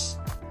Williams,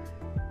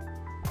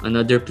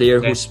 another player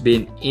who's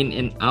been in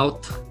and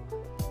out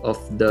of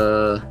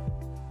the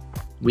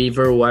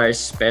waiver wire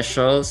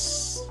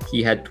specials.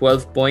 He had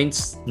 12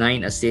 points,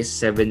 9 assists,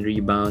 7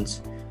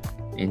 rebounds,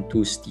 and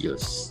 2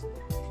 steals.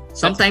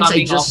 Sometimes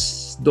I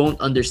just don't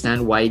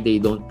understand why they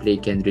don't play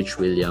Kenrich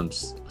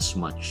Williams as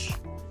much.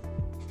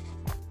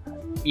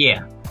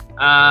 Yeah.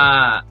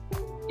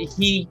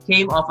 He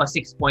came off a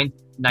 6.9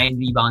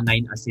 rebound,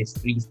 9 assist,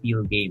 3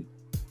 steal game.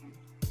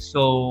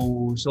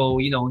 So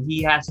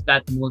he has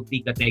that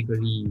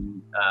multi-category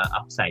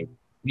upside.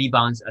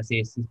 Rebounds,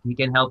 assists. He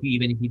can help you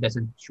even if he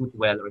doesn't shoot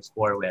well or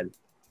score well.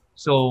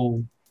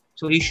 So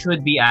he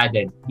should be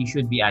added. He's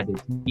only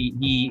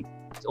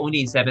it's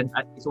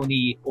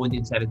only owned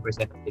in 7%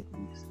 of the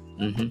leagues.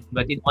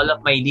 But in all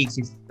of my leagues,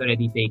 it's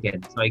already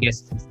taken. So I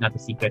guess it's not a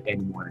secret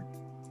anymore.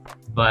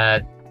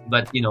 But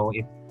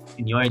if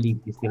in your league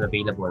he's still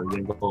available,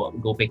 you're gonna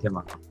go pick him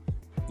up.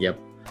 Yep.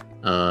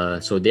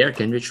 So there,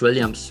 Kenrich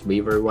Williams,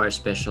 waiver wire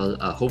special.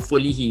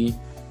 Hopefully he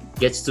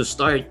gets to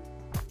start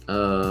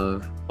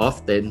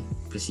often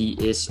because he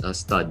is a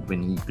stud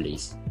when he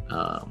plays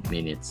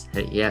minutes.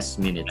 He has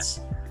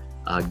minutes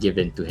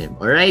given to him.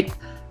 All right.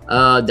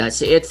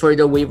 That's it for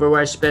the waiver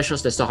wire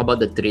specials. Let's talk about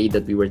the trade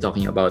that we were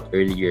talking about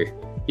earlier.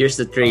 Here's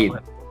the trade.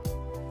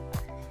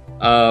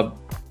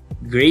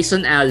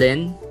 Grayson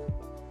Allen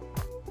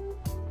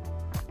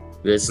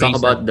Let's talk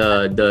about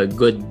the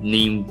good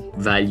name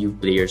value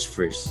players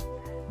first.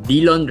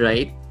 Delon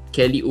Wright,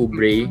 Kelly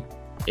Oubre,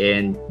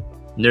 and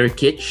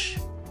Nurkic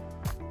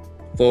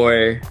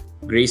for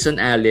Grayson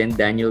Allen,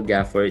 Daniel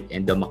Gafford,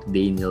 and the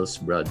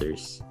McDaniels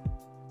brothers.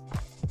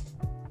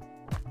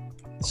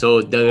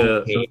 So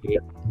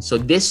so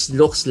this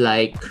looks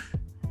like,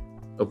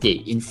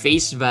 okay, in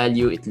face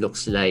value, it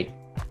looks like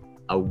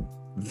a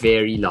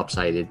very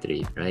lopsided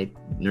trade, right?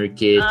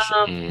 Nurkic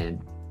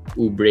and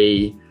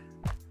Oubre.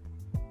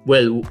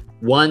 Well,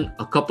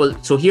 a couple.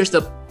 So here's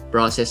the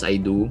process I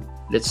do.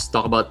 Let's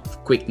talk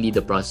about quickly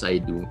the process I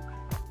do.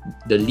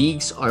 The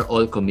leagues are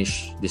all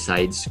commish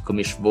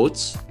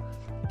votes.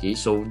 Okay,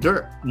 so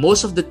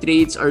most of the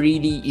trades are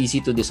really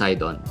easy to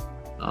decide on.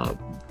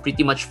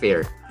 Pretty much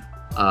fair.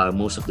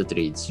 Most of the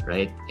trades,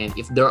 right? And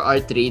if there are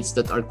trades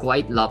that are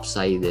quite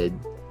lopsided,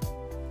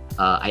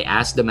 I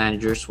ask the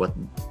managers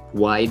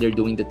why they're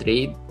doing the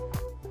trade.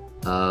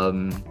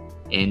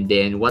 And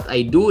then what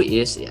I do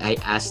is I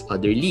ask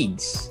other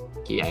leagues.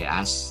 Okay, I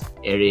ask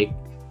Eric,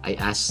 I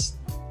ask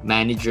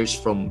managers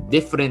from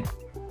different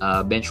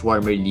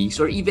benchwarmer leagues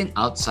or even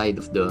outside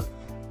of the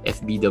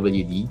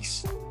FBW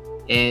leagues,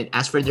 and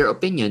ask for their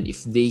opinion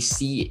if they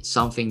see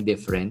something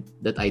different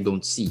that I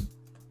don't see.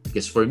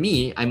 Because for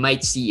me, I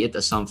might see it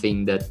as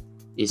something that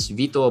is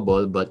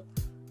vetoable, but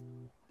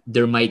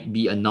there might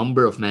be a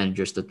number of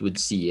managers that would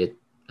see it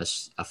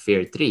as a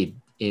fair trade.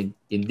 In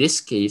this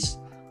case,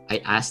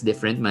 I asked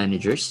different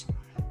managers.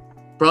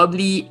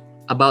 Probably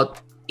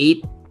about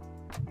 8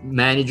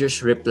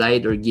 managers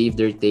replied or gave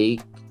their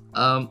take.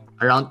 10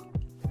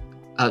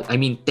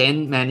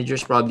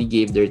 managers probably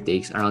gave their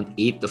takes. Around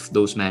 8 of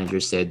those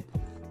managers said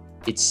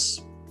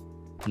it's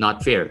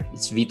not fair,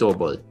 it's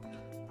vetoable.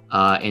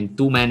 And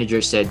 2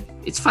 managers said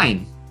it's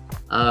fine.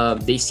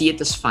 They see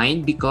it as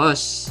fine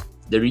because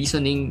the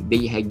reasoning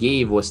they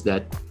gave was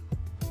that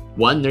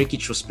one,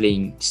 Nurkic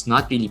is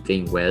not really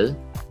playing well.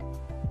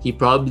 He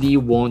probably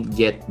won't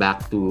get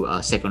back to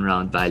a second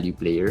round value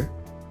player.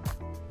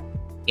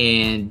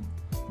 And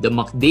the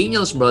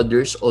McDaniels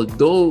brothers,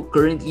 although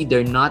currently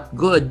they're not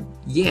good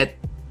yet,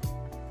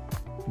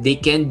 they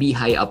can be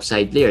high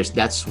upside players.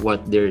 That's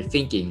what they're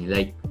thinking.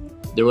 Like,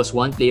 there was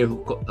one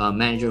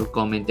manager who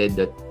commented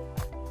that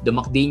the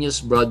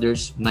McDaniels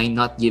brothers might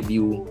not give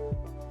you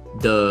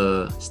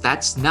the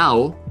stats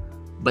now,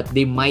 but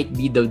they might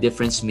be the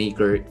difference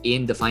maker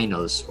in the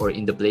finals or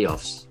in the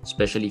playoffs,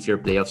 especially if your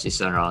playoffs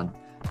is around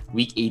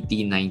week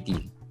 18,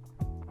 19.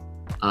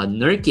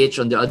 Nurkic,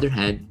 on the other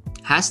hand,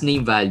 has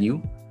name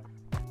value,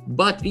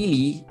 but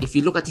really, if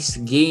you look at his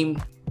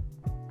game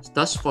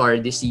thus far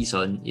this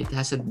season, it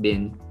hasn't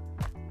been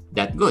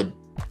that good.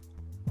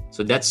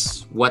 So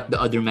that's what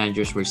the other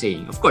managers were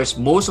saying. Of course,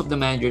 most of the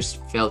managers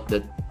felt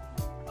that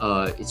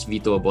it's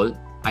vetoable.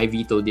 I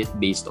vetoed it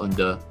based on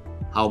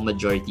how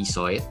majority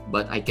saw it,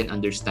 but I can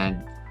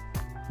understand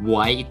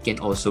why it can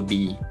also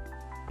be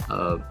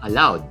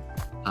allowed.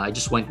 I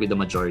just went with the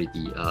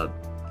majority,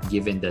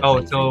 given that.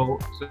 So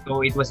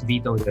it was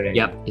vetoed already.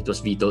 Yeah, it was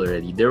vetoed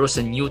already. There was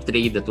a new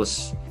trade that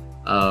was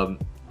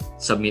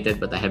submitted,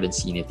 but I haven't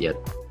seen it yet.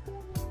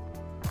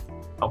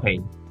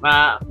 Okay.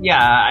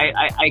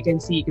 I can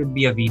see it could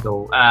be a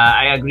veto.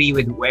 I agree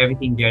with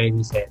everything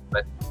Jeremy said,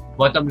 but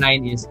bottom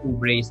line is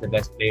Oubre is the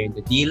best player in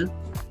the deal.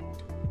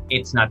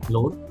 It's not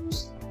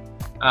close.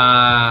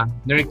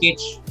 Nurkic,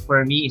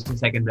 for me, is the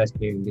second best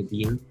player in the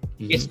deal.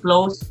 Mm-hmm. It's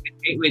close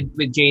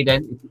with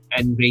Jaden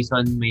and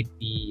Grayson. Might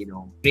be,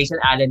 Grayson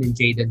Allen and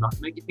Jaden.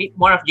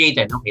 More of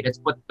Jaden. Okay, let's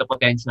put the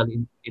potential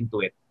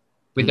into it.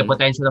 With the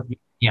potential of,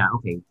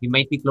 he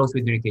might be close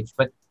with Nurkic,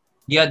 but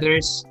the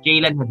others,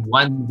 Jalen had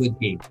one good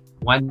game.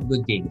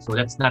 So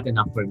that's not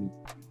enough for me.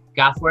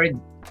 Gafford,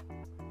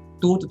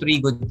 2 to 3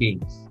 good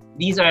games.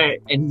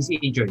 And he's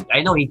injured.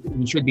 I know he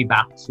should be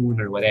back soon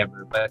or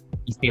whatever, but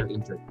he's still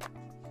injured.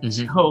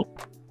 Mm-hmm. So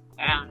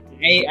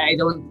I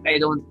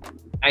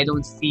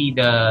don't see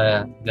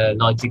the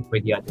logic for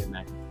the other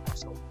man.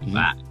 So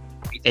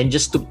and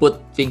just to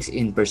put things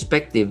in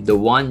perspective, the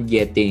one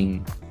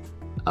getting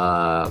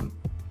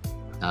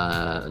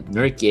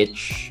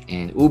Nurkic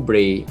and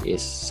Oubre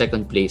is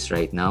second place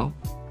right now,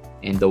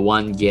 and the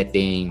one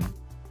getting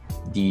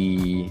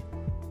the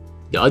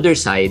other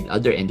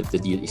end of the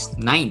deal is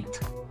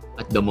 9th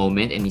at the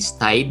moment, and is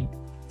tied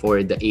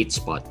for the 8th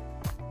spot.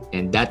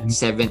 And that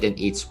 7th and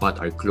 8th spot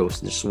are close.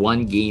 There's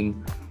 1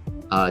 game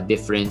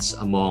difference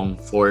among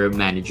 4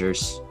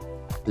 managers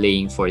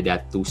playing for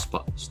that 2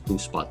 spots.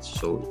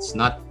 So it's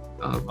not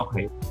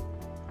okay.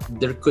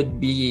 There could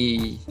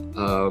be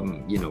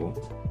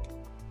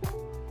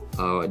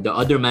the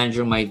other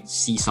manager might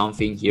see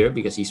something here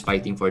because he's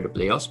fighting for the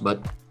playoffs,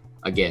 but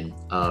again,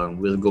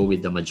 we'll go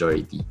with the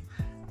majority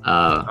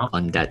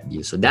on that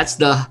deal. So that's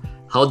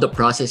how the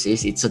process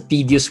is. It's a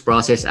tedious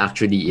process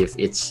actually if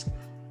it's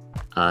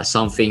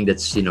something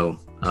that's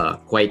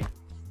quite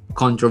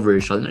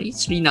controversial.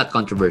 It's really not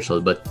controversial,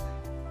 but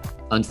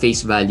on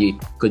face value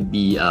it could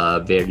be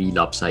very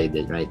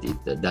lopsided, right?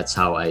 That's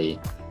how I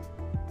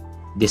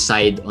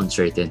decide on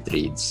certain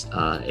trades.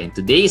 And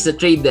today is the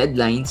trade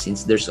deadline.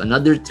 Since there's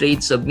another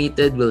trade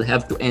submitted, we'll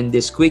have to end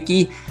this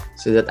quickie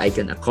so that I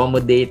can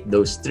accommodate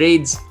those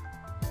trades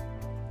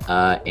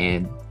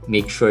and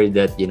make sure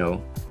that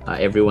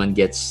everyone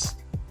gets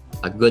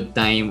a good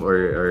time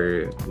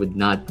or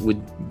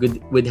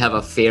would have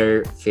a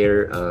fair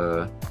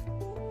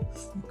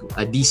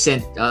a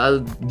decent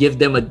I'll give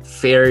them a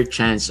fair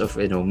chance of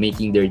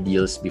making their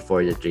deals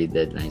before the trade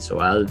deadline. So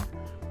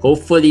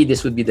hopefully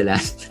this would be the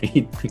last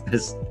trade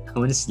because I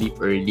want to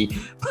sleep early.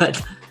 But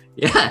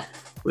yeah,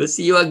 we'll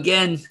see you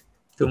again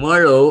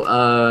tomorrow.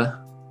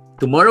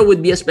 Tomorrow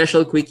would be a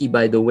special quickie,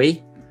 by the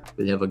way.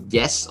 We'll have a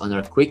guest on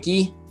our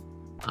quickie.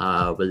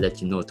 We'll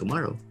let you know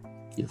tomorrow.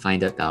 You'll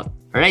find that out.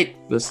 All right,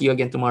 we'll see you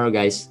again tomorrow,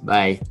 guys.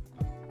 Bye.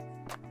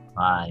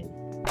 Bye.